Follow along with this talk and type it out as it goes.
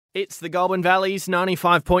It's the Goulburn Valley's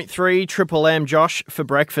 95.3 Triple M, Josh, for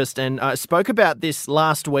breakfast, and I spoke about this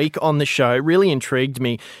last week on the show. Really intrigued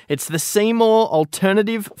me. It's the Seymour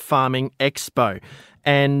Alternative Farming Expo.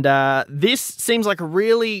 And this seems like a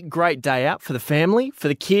really great day out for the family, for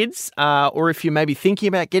the kids, or if you're maybe thinking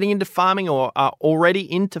about getting into farming or are already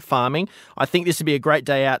into farming, I think this would be a great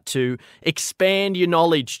day out to expand your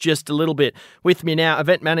knowledge just a little bit. With me now,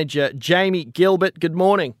 event manager Jamie Gilbert. Good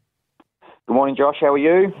morning. Good morning, Josh. How are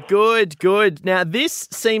you? Good. Now, this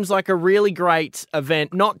seems like a really great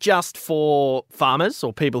event, not just for farmers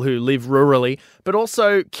or people who live rurally, but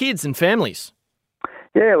also kids and families.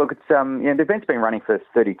 Yeah, look, it's the event's been running for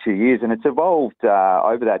 32 years, and it's evolved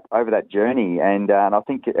over that journey. And I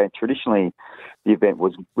think traditionally the event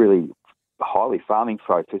was really highly farming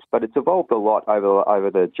focused, but it's evolved a lot over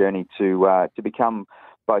the journey to become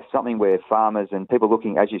both something where farmers and people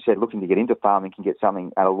looking, as you said, looking to get into farming can get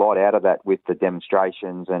a lot out of that with the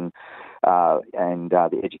demonstrations and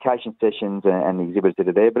the education sessions and the exhibits that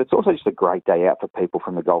are there. But it's also just a great day out for people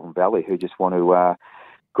from the Goulburn Valley who just want to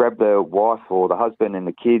grab the wife or the husband and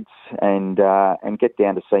the kids and get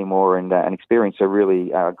down to Seymour and experience a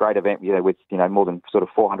really great event, with more than sort of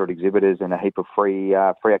 400 exhibitors and a heap of free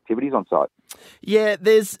activities on site. Yeah,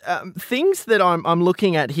 there's things that I'm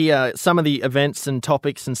looking at here, some of the events and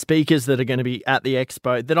topics and speakers that are going to be at the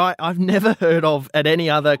expo that I've never heard of at any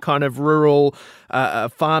other kind of rural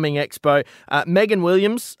farming expo. Megan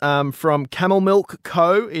Williams from Camel Milk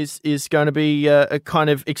Co. is going to be kind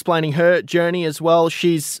of explaining her journey as well.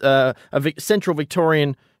 She's Central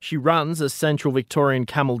Victorian. She runs a Central Victorian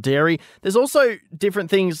camel dairy. There's also different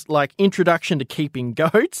things like introduction to keeping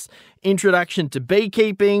goats, introduction to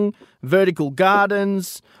beekeeping, vertical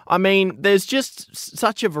gardens. I mean, there's just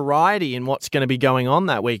such a variety in what's going to be going on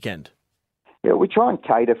that weekend. Yeah, we try and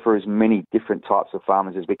cater for as many different types of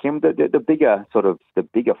farmers as we can. The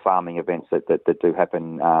bigger farming events that do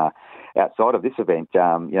happen outside of this event,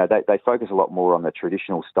 they focus a lot more on the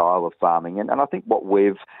traditional style of farming. And I think what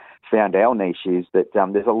we've found our niche is that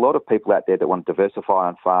there's a lot of people out there that want to diversify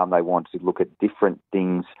on farm. They want to look at different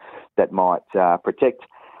things that might protect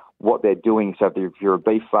what they're doing. So if you're a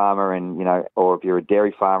beef farmer or if you're a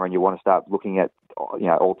dairy farmer and you want to start looking at,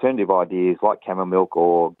 alternative ideas like camel milk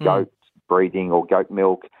or goat breeding or goat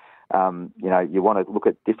milk, you want to look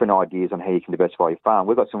at different ideas on how you can diversify your farm.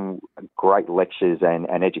 We've got some great lectures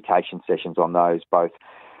and education sessions on those, both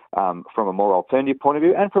from a more alternative point of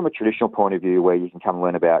view and from a traditional point of view, where you can come and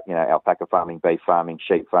learn about, alpaca farming, beef farming,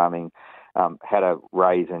 sheep farming, how to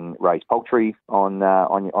raise poultry on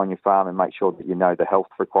your farm and make sure that you know the health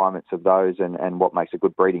requirements of those and what makes a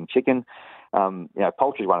good breeding chicken.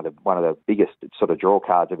 Poultry is one of the biggest sort of draw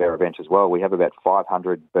cards of our event as well. We have about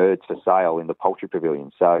 500 birds for sale in the poultry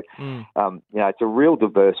pavilion. So, it's a real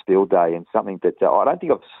diverse field day and something that I don't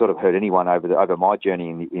think I've sort of heard anyone over my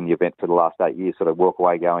journey in the event for the last 8 years sort of walk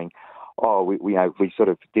away going, we sort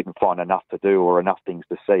of didn't find enough to do or enough things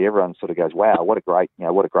to see. Everyone sort of goes, wow, what a great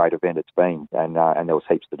event it's been, and there was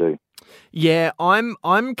heaps to do. Yeah,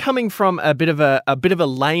 I'm coming from a bit of a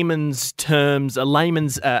layman's terms, a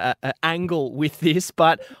layman's angle with this,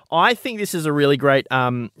 but I think this is a really great.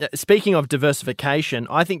 Speaking of diversification,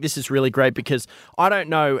 I think this is really great because I don't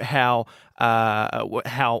know how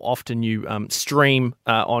often you stream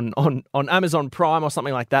on Amazon Prime or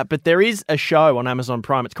something like that, but there is a show on Amazon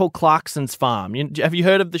Prime. It's called Clarkson's Farm. Have you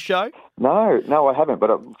heard of the show? No, I haven't, but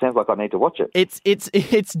it sounds like I need to watch it.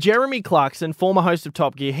 It's Jeremy Clarkson, former host of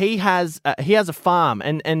Top Gear. He has a farm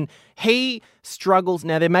and he struggles.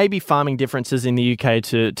 Now there may be farming differences in the UK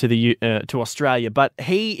to Australia, but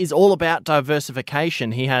he is all about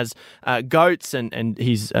diversification. He has goats and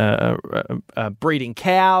he's breeding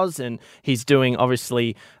cows and he's doing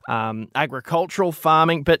obviously agricultural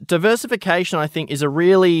farming. But diversification, I think, is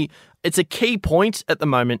it's a key point at the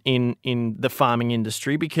moment in the farming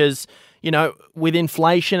industry because, with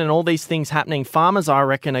inflation and all these things happening, farmers, I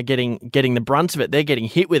reckon, are getting the brunt of it. They're getting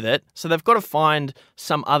hit with it. So they've got to find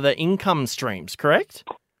some other income streams, correct?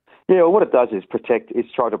 Yeah, well, what it does is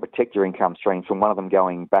try to protect your income streams from one of them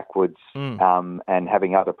going backwards and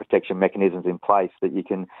having other protection mechanisms in place that you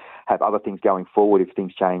can have other things going forward if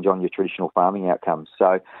things change on your traditional farming outcomes.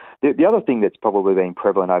 So the other thing that's probably been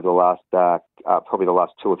prevalent over the last probably the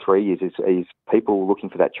last 2 or 3 years is people looking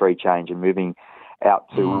for that tree change and moving out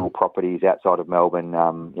to rural properties outside of Melbourne,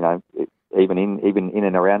 even in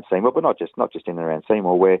and around Seymour, but not just in and around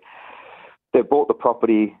Seymour, where they've bought the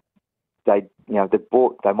property. They might have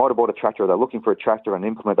bought a tractor, or they're looking for a tractor and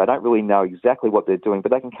implement. They don't really know exactly what they're doing,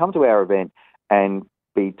 but they can come to our event and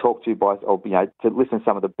be talked to by, to listen to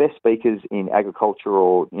some of the best speakers in agriculture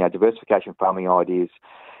or diversification farming ideas,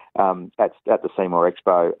 at the Seymour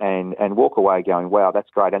Expo and walk away going, wow, that's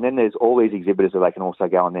great. And then there's all these exhibitors that they can also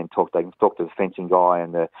go and then talk. They can talk to the fencing guy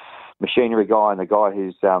and the machinery guy and the guy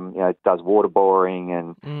who's does water boring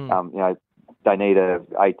and they need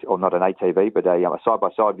not an ATV, but a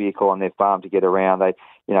side-by-side vehicle on their farm to get around. They,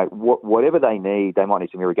 whatever they need, they might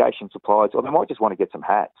need some irrigation supplies, or they might just want to get some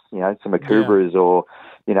hats, some Akubras or,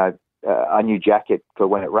 a new jacket for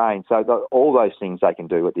when it rains. So all those things they can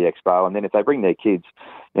do at the expo. And then if they bring their kids,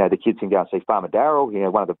 the kids can go and see Farmer Darryl,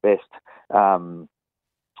 one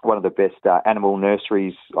of the best animal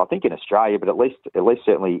nurseries, I think, in Australia, but at least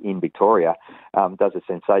certainly in Victoria, does a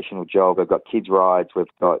sensational job. We've got kids rides, we've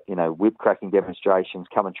got whip cracking demonstrations,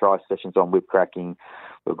 come and try sessions on whip cracking.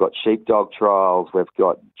 We've got sheepdog trials. We've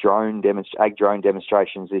got ag drone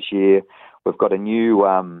demonstrations this year. We've got a new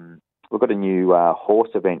horse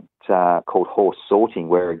event called Horse Sorting,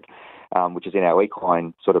 which is in our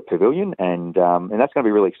equine sort of pavilion, and that's going to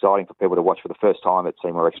be really exciting for people to watch for the first time at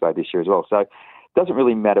Seymour Expo this year as well. So it doesn't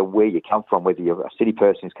really matter where you come from, whether you're a city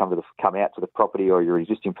person who's come out to the property or you're an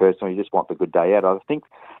existing person or you just want the good day out. I think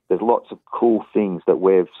there's lots of cool things that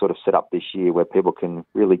we've sort of set up this year where people can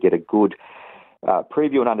really get a good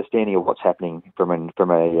preview and understanding of what's happening from an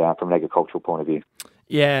agricultural point of view.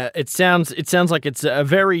 Yeah, it sounds like it's a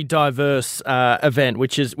very diverse event,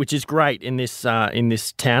 which is great in this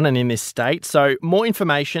town and in this state. So more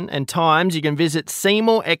information and times, you can visit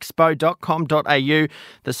seymourexpo.com.au.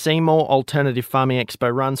 The Seymour Alternative Farming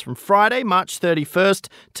Expo runs from Friday, March 31st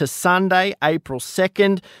to Sunday, April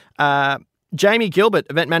 2nd. Jamie Gilbert,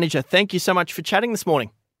 event manager, thank you so much for chatting this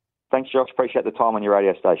morning. Thanks, Josh. Appreciate the time on your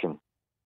radio station.